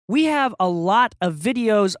we have a lot of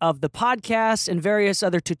videos of the podcast and various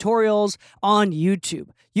other tutorials on YouTube.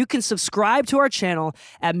 You can subscribe to our channel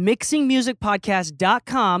at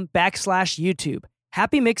mixingmusicpodcast.com/YouTube.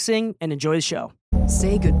 Happy mixing and enjoy the show.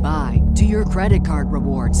 Say goodbye to your credit card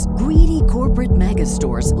rewards. Greedy corporate mega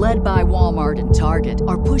stores, led by Walmart and Target,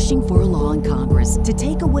 are pushing for a law in Congress to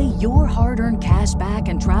take away your hard-earned cash back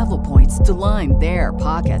and travel points to line their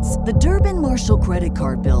pockets. The Durbin-Marshall credit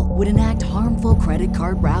card bill would enact harmful credit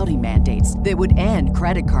card routing mandates that would end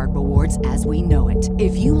credit card rewards as we know it.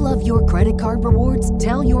 If you love your credit card rewards,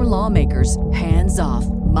 tell your lawmakers, hands off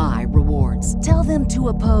my rewards. Tell them to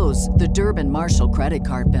oppose the Durbin-Marshall credit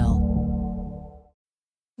card bill.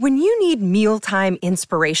 When you need mealtime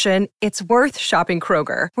inspiration, it's worth shopping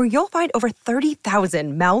Kroger, where you'll find over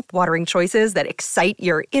 30,000 mouth-watering choices that excite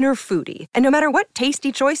your inner foodie. And no matter what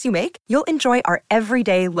tasty choice you make, you'll enjoy our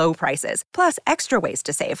everyday low prices, plus extra ways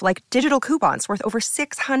to save, like digital coupons worth over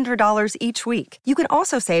 $600 each week. You can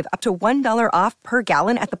also save up to $1 off per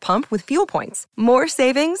gallon at the pump with fuel points. More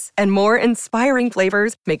savings and more inspiring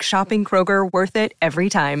flavors make shopping Kroger worth it every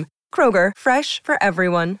time. Kroger, fresh for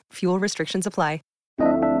everyone. Fuel restrictions apply.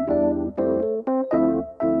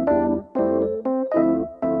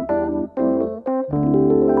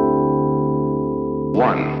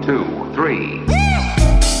 1, 2, 3.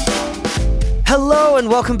 Hello and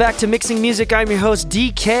welcome back to Mixing Music. I'm your host,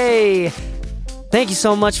 DK. Thank you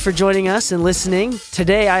so much for joining us and listening.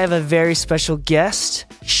 Today I have a very special guest,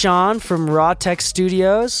 Sean from Raw Tech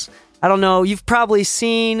Studios. I don't know, you've probably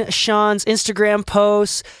seen Sean's Instagram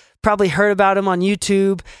posts, probably heard about him on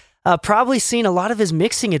YouTube, probably seen a lot of his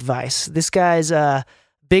mixing advice. This guy's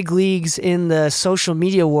big leagues in the social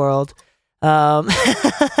media world.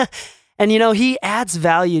 And, you know, he adds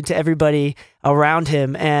value to everybody around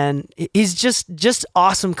him, and he's just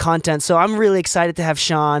awesome content. So I'm really excited to have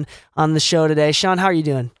Sean on the show today. Sean, how are you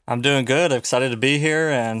doing? I'm doing good. I'm excited to be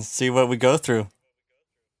here and see what we go through.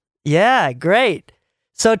 Yeah, great.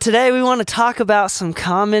 So today we want to talk about some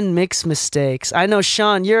common mix mistakes. I know,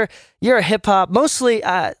 Sean, you're a hip-hop, mostly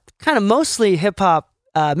hip-hop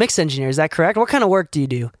mix engineer. Is that correct? What kind of work do you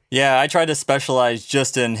do? Yeah, I try to specialize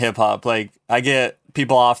just in hip-hop. Like, I get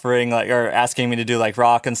people offering or asking me to do like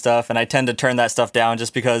rock and stuff, and I tend to turn that stuff down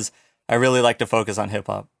just because I really like to focus on hip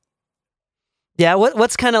hop. Yeah,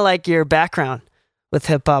 what's kind of like your background with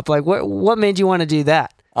hip hop? Like what made you want to do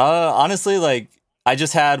that? Honestly, like I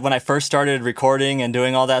just had, when I first started recording and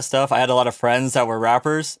doing all that stuff, I had a lot of friends that were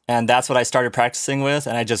rappers, and that's what I started practicing with,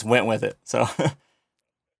 and I just went with it. So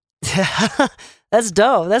That's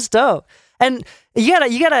dope. And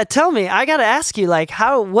you gotta tell me. I gotta ask you, like,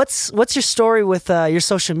 what's your story with your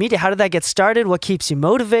social media? How did that get started? What keeps you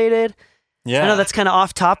motivated? Yeah, I know that's kind of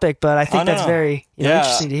off topic, but I think that's very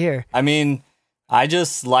interesting to hear. I mean, I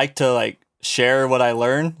just like to share what I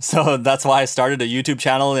learn, so that's why I started a YouTube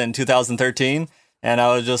channel in 2013. And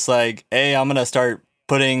I was just like, hey, I'm gonna start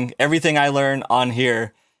putting everything I learn on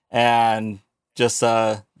here and just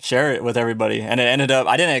share it with everybody. And it ended up,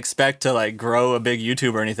 I didn't expect to grow a big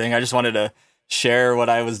YouTube or anything. I just wanted to share what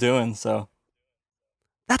I was doing. So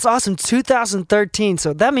that's awesome. 2013.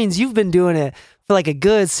 So that means you've been doing it for a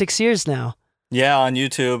good 6 years now. Yeah, on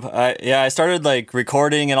YouTube. I started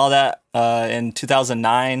recording and all that in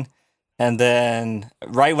 2009. And then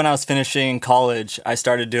right when I was finishing college, I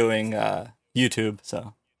started doing YouTube.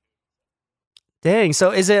 So dang.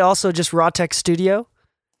 So is it also just Raw Tech Studio?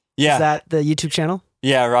 Yeah. Is that the YouTube channel?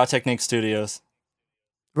 Yeah, Raw Technique Studios.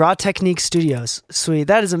 Raw Technique Studios. Sweet.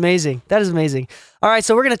 That is amazing. All right,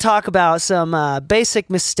 so we're going to talk about some basic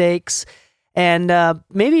mistakes and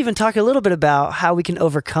maybe even talk a little bit about how we can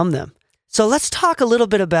overcome them. So let's talk a little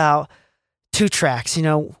bit about 2 tracks. You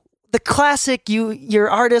know, the classic, your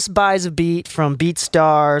artist buys a beat from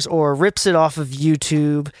BeatStars or rips it off of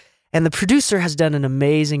YouTube, and the producer has done an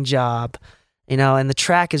amazing job, you know, and the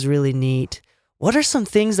track is really neat. What are some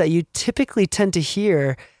things that you typically tend to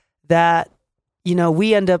hear that, you know,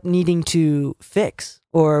 we end up needing to fix,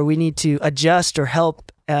 or we need to adjust or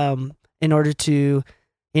help in order to,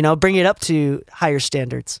 you know, bring it up to higher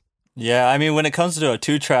standards? Yeah, I mean, when it comes to a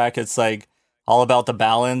 2-track, it's all about the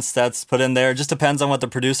balance that's put in there. It just depends on what the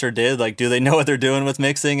producer did. Do they know what they're doing with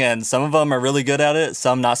mixing? And some of them are really good at it,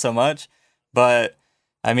 some not so much. But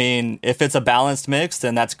I mean, if it's a balanced mix,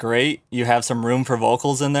 then that's great. You have some room for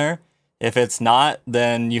vocals in there. If it's not,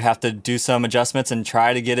 then you have to do some adjustments and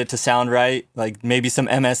try to get it to sound right. Maybe some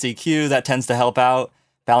MSEQ, that tends to help out,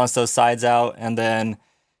 balance those sides out. And then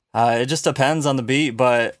it just depends on the beat.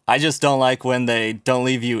 But I just don't like when they don't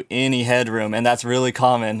leave you any headroom. And that's really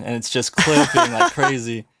common. And it's just clipping like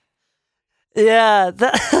crazy. Yeah,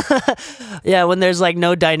 yeah. When there's like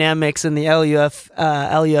no dynamics and the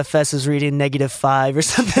LUFS is reading -5 or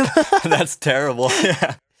something. That's terrible.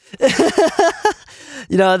 Yeah.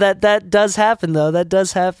 That does happen though. That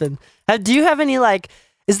does happen. Do you have any like?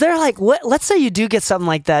 Is there like what? Let's say you do get something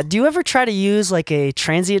like that. Do you ever try to use like a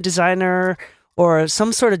transient designer or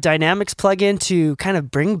some sort of dynamics plugin to kind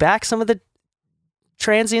of bring back some of the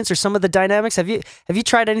transients or some of the dynamics? Have you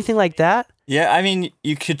tried anything like that? Yeah, I mean,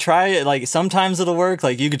 you could try it. Like sometimes it'll work.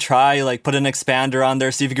 Like you could try like put an expander on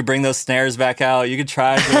there, see if you could bring those snares back out. You could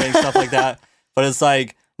try doing stuff like that. But it's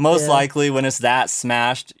like most likely when it's that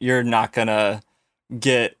smashed, you're not gonna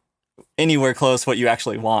get anywhere close what you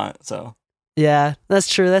actually want. So yeah, that's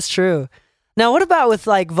true. That's true. Now, what about with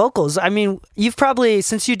like vocals? I mean, you've probably,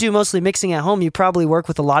 since you do mostly mixing at home, you probably work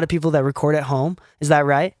with a lot of people that record at home. Is that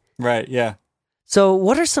right? Right. Yeah. So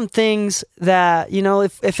what are some things that,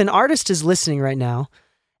 if an artist is listening right now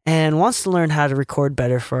and wants to learn how to record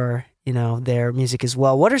better for, their music as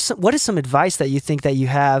well, what is some advice that you think that you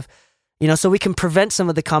have, so we can prevent some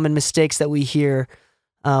of the common mistakes that we hear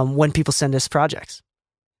when people send us projects?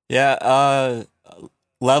 Yeah.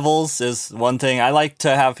 Levels is one thing. I like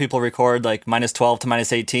to have people record like -12 to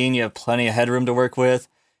 -18. You have plenty of headroom to work with.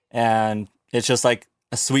 And it's just like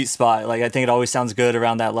a sweet spot. Like I think it always sounds good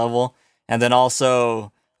around that level. And then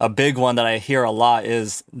also a big one that I hear a lot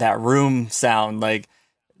is that room sound. Like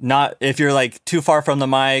not if you're like too far from the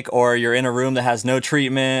mic or you're in a room that has no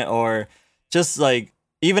treatment or just like,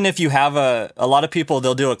 even if you have a lot of people,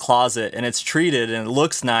 they'll do a closet and it's treated and it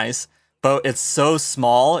looks nice, but it's so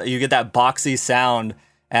small. You get that boxy sound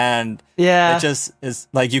and it just is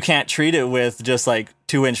like, you can't treat it with just like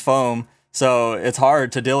 2-inch foam. So it's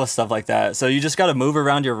hard to deal with stuff like that. So you just got to move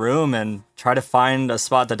around your room and try to find a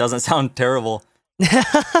spot that doesn't sound terrible.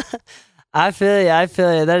 I feel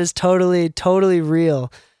you. That is totally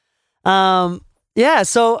real. Yeah.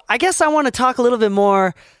 So I guess I want to talk a little bit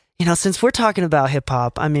more, since we're talking about hip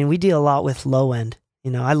hop. I mean, we deal a lot with low end.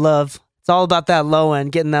 It's all about that low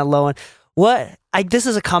end, getting that low end. This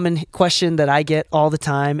is a common question that I get all the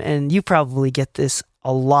time, and you probably get this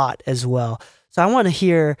a lot as well. So I want to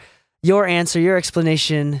hear your answer, your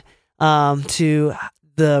explanation to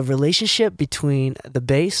the relationship between the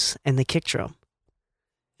bass and the kick drum.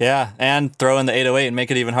 Yeah, and throw in the 808 and make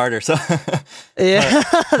it even harder. So yeah,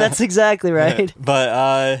 that's exactly right.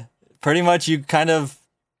 But pretty much you kind of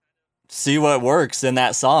see what works in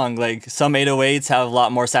that song. Like some 808s have a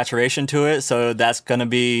lot more saturation to it, so that's going to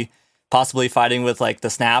be possibly fighting with like the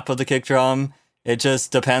snap of the kick drum. It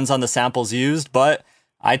just depends on the samples used, but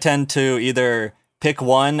I tend to either pick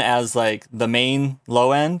one as like the main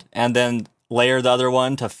low end and then layer the other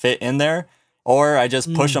one to fit in there, or I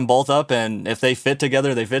just push them both up, and if they fit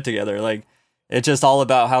together, they fit together. Like it's just all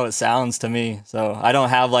about how it sounds to me. So I don't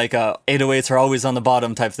have like a 808s are always on the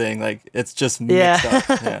bottom type thing. Like it's just mixed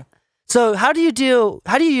up. Yeah. So how do you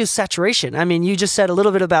use saturation? I mean, you just said a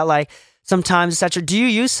little bit about like sometimes do you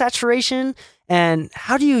use saturation, and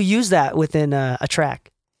how do you use that within a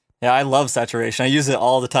track? Yeah, I love saturation. I use it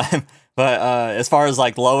all the time. But as far as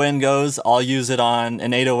like low end goes, I'll use it on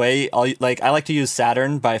an 808. I like to use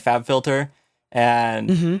Saturn by FabFilter,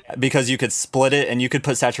 and because you could split it and you could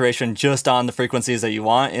put saturation just on the frequencies that you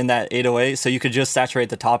want in that 808, so you could just saturate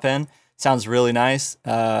the top end. Sounds really nice.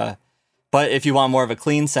 But if you want more of a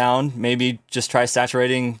clean sound, maybe just try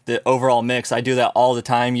saturating the overall mix. I do that all the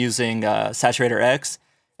time using Saturator X,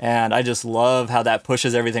 and I just love how that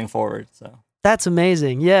pushes everything forward. So. That's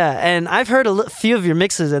amazing. Yeah. And I've heard a few of your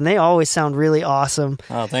mixes, and they always sound really awesome.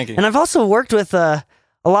 Oh, thank you. And I've also worked with a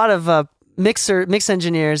lot of mix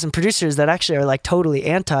engineers and producers that actually are like totally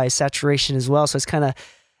anti-saturation as well. So it's kind of,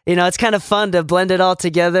 it's kind of fun to blend it all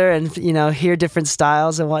together and, hear different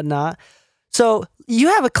styles and whatnot. So you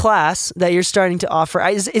have a class that you're starting to offer.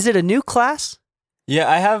 Is it a new class? Yeah,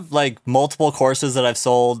 I have like multiple courses that I've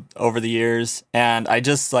sold over the years, and I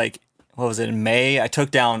just like, what was it, in May, I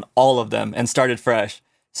took down all of them and started fresh.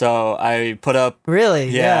 So I put up... Really?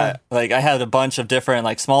 Yeah. Like I had a bunch of different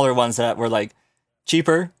like smaller ones that were like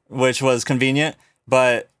cheaper, which was convenient,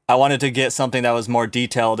 but I wanted to get something that was more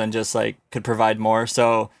detailed and just like could provide more.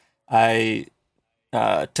 So I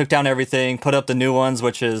took down everything, put up the new ones,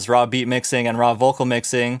 which is raw beat mixing and raw vocal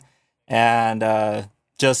mixing, and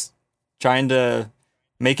just trying to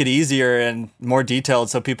make it easier and more detailed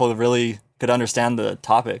so people really could understand the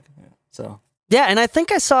topic. So yeah, and I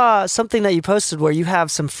think I saw something that you posted where you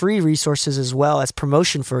have some free resources as well as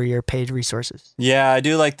promotion for your paid resources. Yeah, I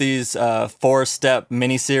do like these 4-step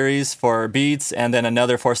mini-series for beats and then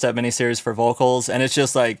another 4-step mini-series for vocals, and it's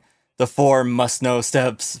just like the 4 must-know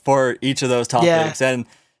steps for each of those topics. Yeah. And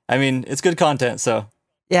I mean, it's good content, so.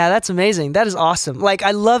 Yeah, that's amazing. That is awesome. Like,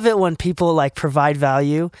 I love it when people like provide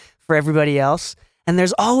value for everybody else. And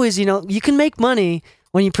there's always, you can make money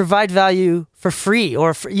when you provide value for free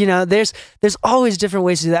or, there's always different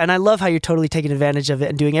ways to do that. And I love how you're totally taking advantage of it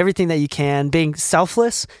and doing everything that you can, being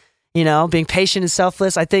selfless, being patient and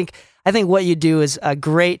selfless. I think what you do is a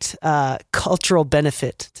great cultural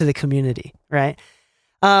benefit to the community, right?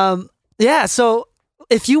 So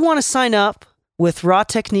if you want to sign up with Raw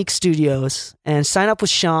Technique Studios and sign up with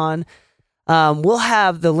Sean, we'll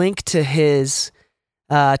have the link to his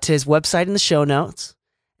website in the show notes,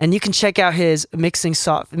 and you can check out his mixing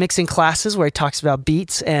classes where he talks about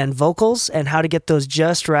beats and vocals and how to get those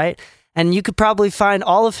just right. And you could probably find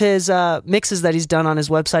all of his mixes that he's done on his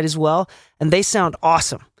website as well, and they sound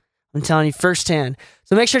awesome. I'm telling you firsthand.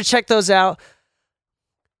 So make sure to check those out.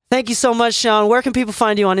 Thank you so much, Sean. Where can people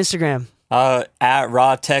find you on Instagram? At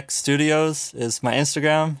Raw Tech Studios is my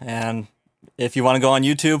Instagram. And if you want to go on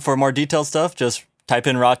YouTube for more detailed stuff, just type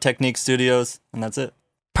in Raw Technique Studios, and that's it.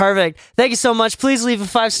 Perfect. Thank you so much. Please leave a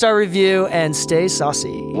 5-star review and stay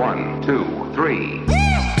saucy. 1, 2, 3.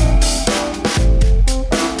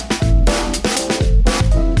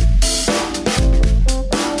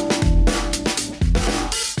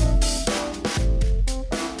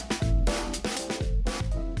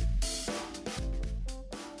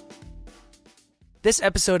 This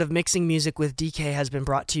episode of Mixing Music with DK has been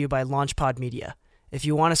brought to you by LaunchPod Media. If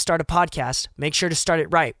you want to start a podcast, make sure to start it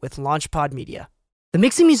right with LaunchPod Media. The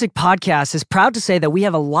Mixing Music Podcast is proud to say that we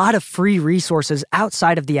have a lot of free resources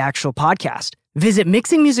outside of the actual podcast. Visit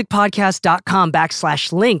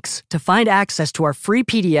mixingmusicpodcast.com/links to find access to our free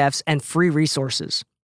PDFs and free resources.